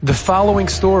The following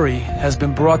story has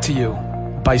been brought to you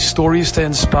by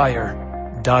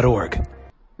StoriesToInspire.org.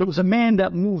 There was a man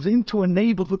that moved into a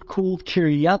neighborhood called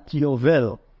Kiryat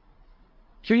Yovel.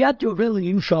 Kiryat Yovel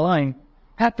in Yerushalayim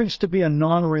happens to be a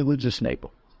non-religious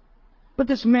neighborhood. But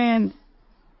this man,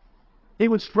 he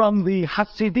was from the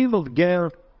Hasidim of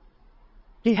Ger.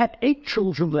 He had 8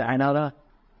 children, Le'anara.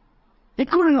 He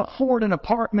couldn't afford an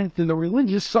apartment in the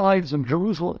religious sides of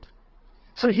Jerusalem.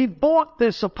 So he bought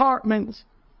this apartment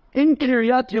in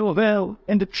Kiryat Yovel,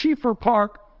 in the cheaper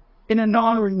park, in a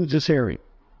non-religious area.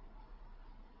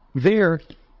 There,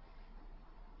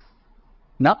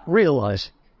 not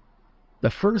realizing, the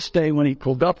first day when he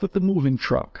pulled up with the moving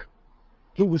truck,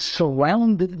 he was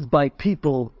surrounded by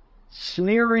people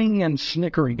sneering and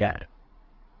snickering at him.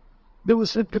 There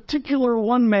was in particular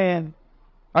one man,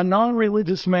 a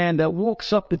non-religious man, that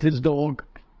walks up at his dog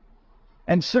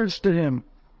and says to him,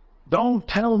 "Don't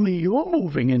tell me you're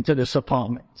moving into this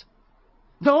apartment.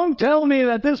 Don't tell me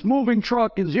that this moving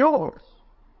truck is yours."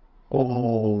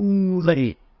 Oh,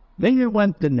 then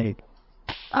went the neighbor.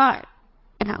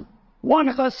 One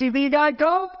Hasidic guy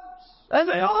comes, and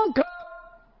they all come.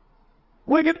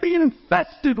 We're going to be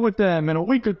infested with them in a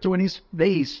week or two, and he's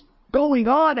going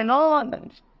on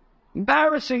and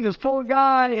embarrassing this poor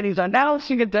guy, and he's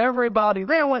announcing it to everybody.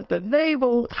 There went the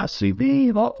neighbor,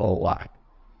 Hasidim, why?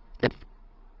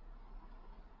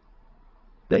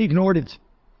 They ignored it.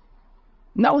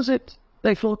 And that was it.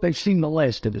 They thought they'd seen the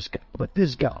last of this guy. But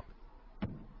this guy,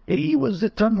 he was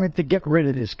determined to get rid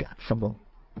of this guy from him.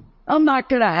 I'm not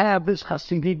going to have this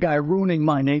Hasidic guy ruining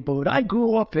my neighborhood. I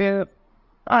grew up here.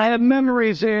 I have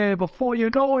memories here. Before you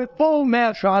know it, full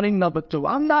mass shotting number 2.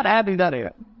 I'm not having that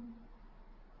here.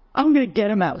 I'm going to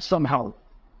get him out somehow.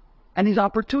 And his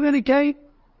opportunity came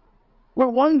where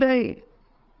one day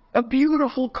a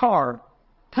beautiful car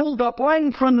held up right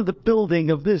in front of the building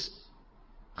of this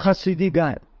Hasidic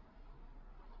guy.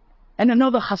 And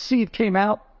another Hasid came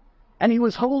out, and he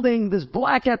was holding this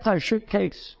black attaché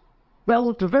case that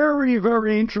looked very,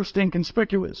 very interesting,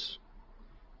 conspicuous.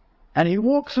 And he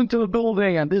walks into the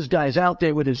building, and this guy's out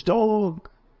there with his dog,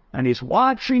 and he's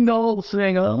watching the whole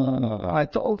thing. "Oh, I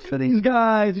told you these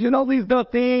guys, these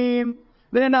Datim,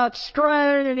 they're not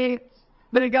straight.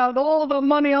 They got all the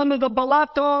money under the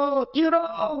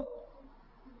balato,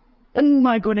 Am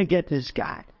I going to get this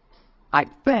guy? I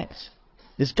bet."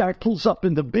 This guy pulls up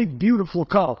in the big, beautiful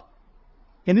car.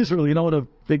 In Israel, you know what a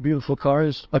big, beautiful car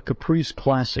is? A Caprice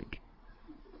Classic.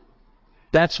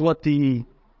 That's what the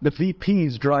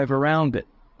VPs drive around it.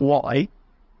 Why?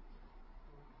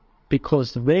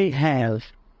 Because they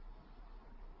have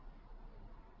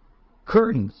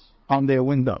curtains on their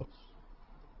windows.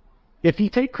 If you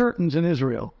take curtains in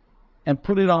Israel and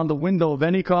put it on the window of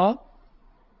any car,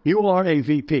 you are a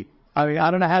VP. I mean,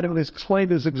 I don't know how to explain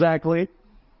this exactly.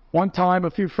 One time, a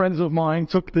few friends of mine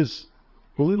took this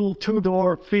little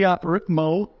 2-door Fiat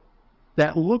Ritmo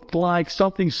that looked like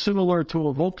something similar to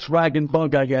a Volkswagen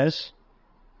Bug, I guess.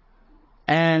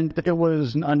 And it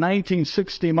was a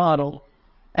 1960 model.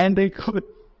 And they put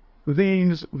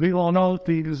these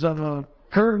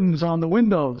curtains on the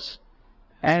windows.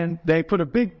 And they put a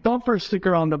big bumper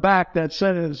sticker on the back that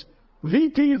says,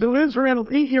 "VPs of Israel,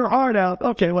 eat your heart out."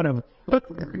 Okay, whatever.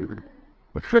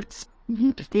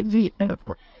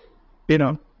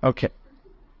 Okay.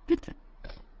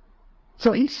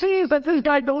 So he sees that this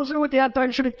guy goes in with the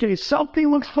attaché case.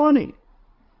 Something looks funny.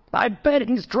 I bet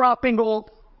he's dropping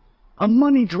a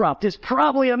money drop. There's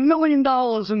probably $1 million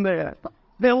in there.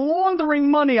 They're laundering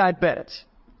money, I bet.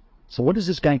 So what does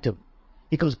this guy do?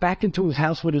 He goes back into his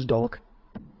house with his dog,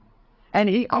 and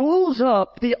he calls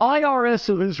up the IRS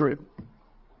of Israel.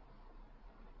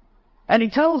 And he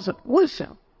tells them,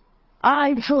 "Listen,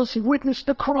 I just witnessed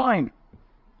a crime.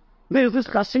 There's this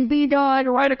Hasidic guy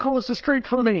right across the street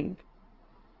from me.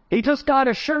 He just got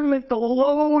a shipment to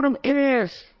load of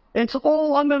cash. It's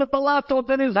all under the laptop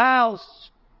in his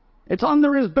house. It's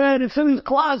under his bed. It's in his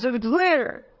closet. It's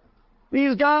there.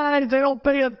 These guys, they don't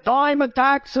pay a dime of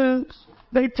taxes.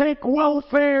 They take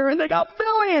welfare, and they got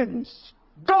millions.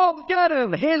 Go get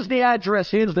him. Here's the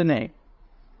address. Here's the name."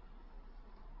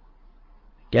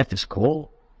 Get this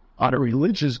call? On a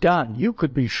religious guy, you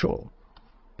could be sure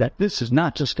that this is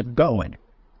not just a going.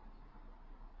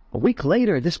 A week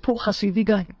later, this poor Hasidic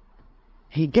guy,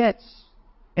 he gets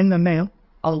in the mail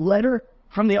a letter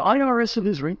from the IRS of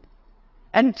Israel,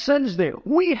 and it says there,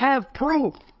 "We have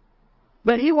proof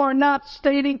that you are not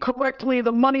stating correctly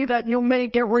the money that you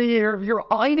make every year. You're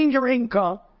hiding your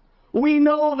income. We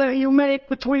know that you make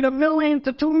between $1 million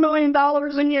to $2 million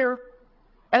a year,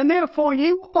 and therefore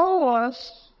you owe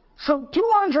us some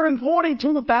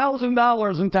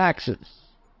 $242,000 in taxes."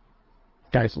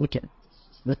 Guys, look at it.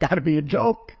 There's got to be a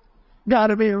joke. Got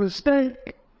to be a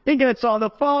mistake. He gets on the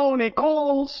phone. He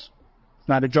calls. It's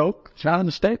not a joke. It's not a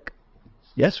mistake.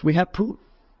 Yes, we have proof.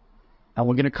 And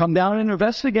we're going to come down and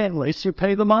investigate. At least you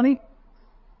pay the money.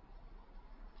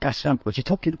 Guys, what you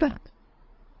talking about?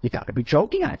 You got to be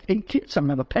joking. I have 8 kids. I don't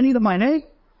have a penny to my name.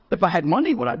 If I had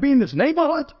money, would I be in this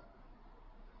neighborhood?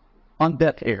 On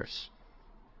deaf ears.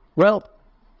 Well,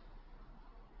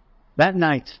 that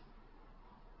night,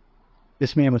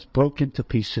 this man was broken to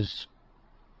pieces.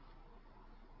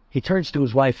 He turns to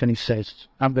his wife and he says,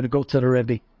 I'm going to go to the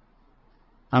Rebbe.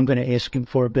 I'm going to ask him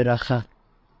for a beracha.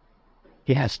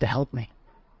 He has to help me.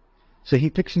 So he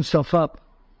picks himself up.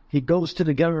 He goes to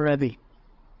the Ger Rebbe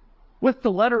with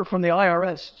the letter from the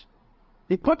IRS.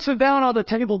 He puts it down on the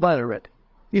table by the Rebbe.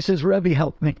 He says, Rebbe,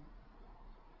 help me.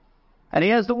 And he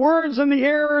has the words in the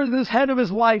ear of his head of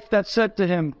his wife that said to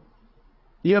him,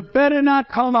 you better not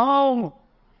come home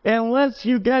unless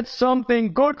you get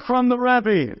something good from the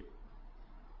Rebbe.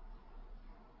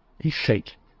 He's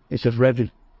shaking. He says,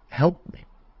 Rebbe, help me.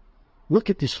 Look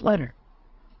at this letter.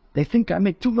 They think I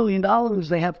make $2 million.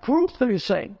 They have proof, they're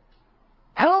saying.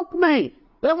 Help me.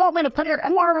 They want me to pay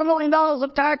 $1 million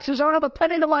of taxes. I don't have a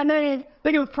penny to my name.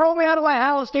 They're going to throw me out of my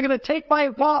house. They're going to take my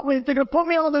apartment. They're going to put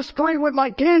me on the street with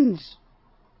my kids.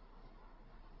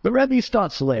 The Rebbe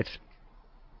starts laughing.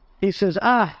 He says,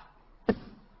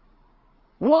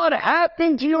 what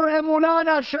happened to your Emunah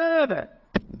Hashem?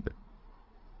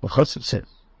 Well, Chassid says,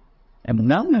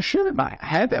 Emunah Hashem, I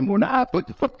have Emunah,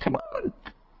 but come on.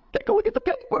 Take a look at the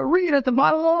paper. Read at the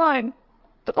bottom line.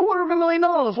 It's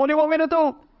 $250,000. What do you want me to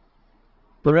do?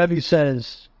 The Rebbe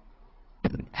says,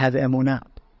 have Emunah.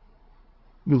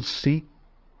 You'll see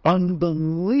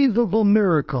unbelievable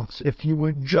miracles if you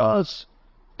would just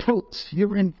put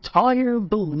your entire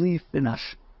belief in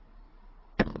us.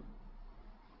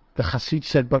 The Chassid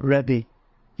said, but Rebbe,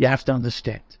 you have to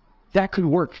understand, that could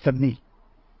work for me,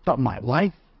 but my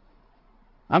life.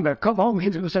 I'm going to come home,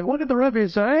 he's going to say, what did the Rebbe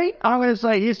say? I'm going to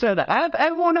say, he said, have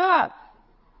Emunah.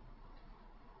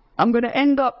 I'm going to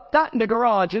end up that in the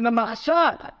garage, in the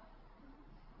Masad.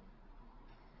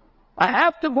 I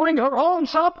have to bring her home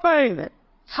something.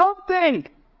 Something.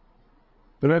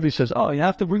 The Rebbe says, oh, you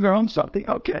have to bring her home something?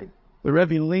 Okay. The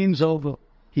Rebbe leans over.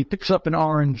 He picks up an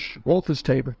orange off his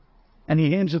table, and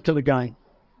he hands it to the guy.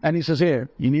 And he says, here,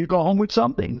 you need to go home with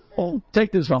something. Oh,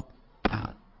 take this home.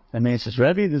 The man says,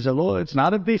 Rebbe, there's a law. It's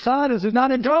not a bichat. This is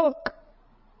not a joke.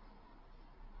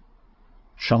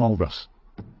 Shalom Bros.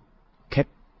 Okay.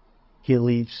 He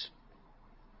leaves.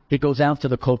 He goes out to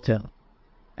the kotel,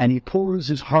 and he pours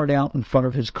his heart out in front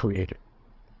of his Creator.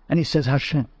 And he says,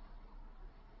 Hashem,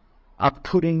 I'm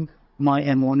putting my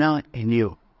emunah in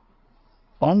you.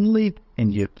 Only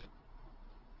in you.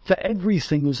 For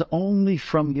everything is only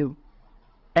from you.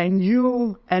 And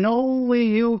you, and only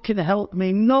you can help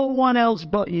me. No one else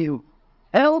but you.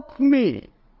 Help me.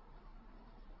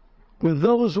 With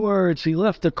those words, he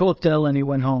left the kotel and he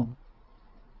went home.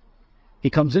 He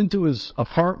comes into his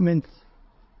apartment.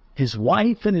 His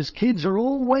wife and his kids are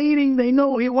all waiting. They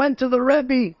know he went to the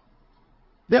Rebbe.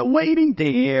 They're waiting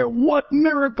to hear what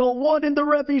miracle. What did the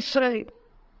Rebbe say?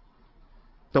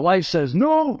 The wife says,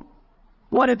 no.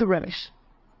 What did the Rebbe say?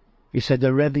 He said,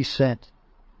 the Rebbe said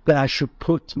that I should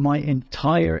put my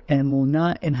entire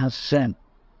emunah in Hashem.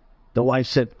 The wife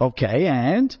said, okay,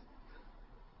 and?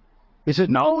 He said,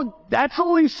 no, that's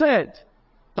all he said.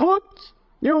 Put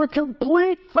your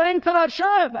complete faith in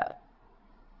Hashem.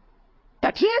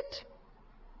 That's it.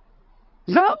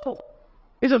 No.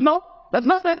 He said, no, that's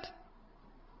not it.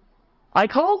 I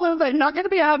called them, they're not going to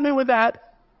be happy with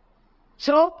that.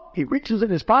 So he reaches in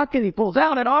his pocket, he pulls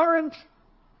out an orange.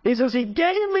 He says, he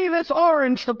gave me this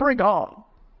orange to bring home.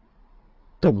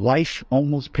 The wife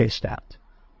almost passed out.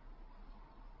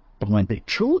 But when the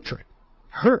children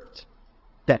heard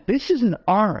that this is an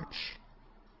orange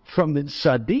from the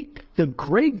Tzaddik, the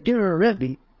great Ger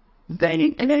Rebbe,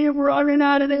 they came running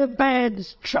out of their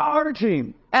beds,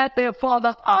 charging at their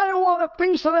father. I want a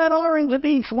piece of that orange. And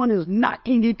each one is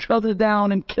knocking each other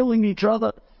down and killing each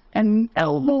other and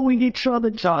elbowing each other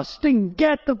just to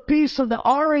get the piece of the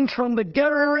orange from the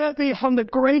Ger Rebbe, from the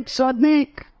great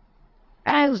Tzaddik.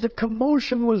 As the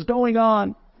commotion was going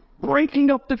on,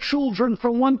 breaking up the children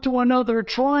from one to another,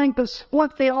 trying to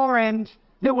split the orange,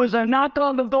 there was a knock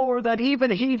on the door that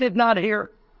even he did not hear.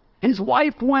 His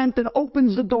wife went and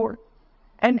opens the door,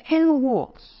 and in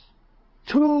walks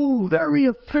two very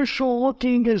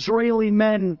official-looking Israeli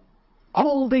men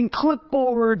holding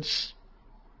clipboards.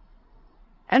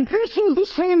 And this is the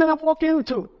scene that I walk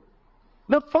into.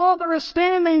 The father is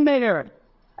standing there,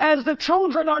 as the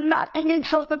children are knocking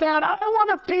each other down. I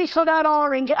want a piece of that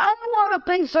orange. I want a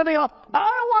piece of I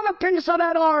want a piece of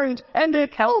that orange. And they're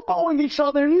elbowing each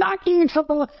other, knocking each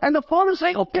other. And the father's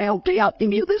saying, okay, I'll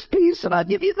give you this piece, and I'll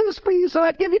give you this piece, and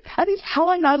I'll give you... And he's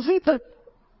telling us to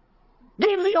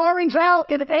give the orange out,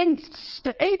 and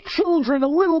eight children a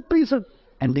little piece of...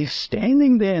 And they're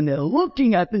standing there, and they're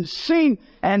looking at this scene,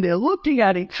 and they're looking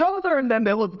at each other, and then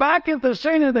they look back at the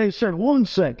scene, and they said, one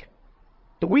second.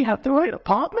 Do we have the right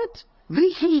apartment?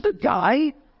 This is the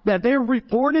guy that they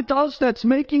reported to us that's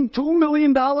making $2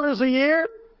 million a year?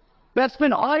 That's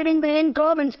been hiding the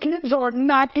income, and kids are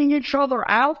knocking each other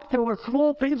out to a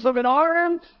small piece of an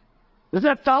orange? Is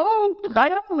that so? I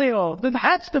don't know. That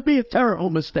has to be a terrible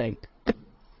mistake.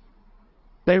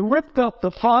 They ripped up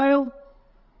the file,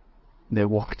 and they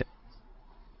walked out.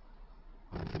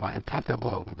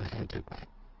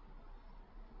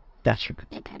 That's your good.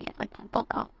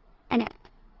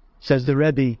 Says the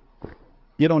Rebbe,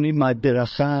 you don't need my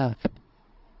biracha.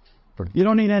 You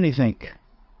don't need anything.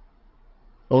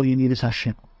 All you need is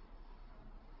Hashem.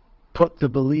 Put the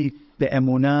belief, the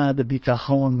emunah, the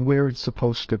bitachon where it's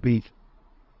supposed to be.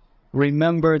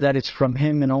 Remember that it's from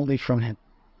Him and only from Him.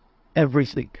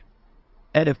 Everything.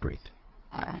 Everything.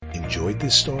 Enjoyed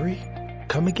this story?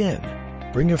 Come again.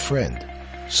 Bring a friend.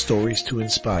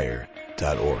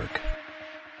 StoriesToInspire.org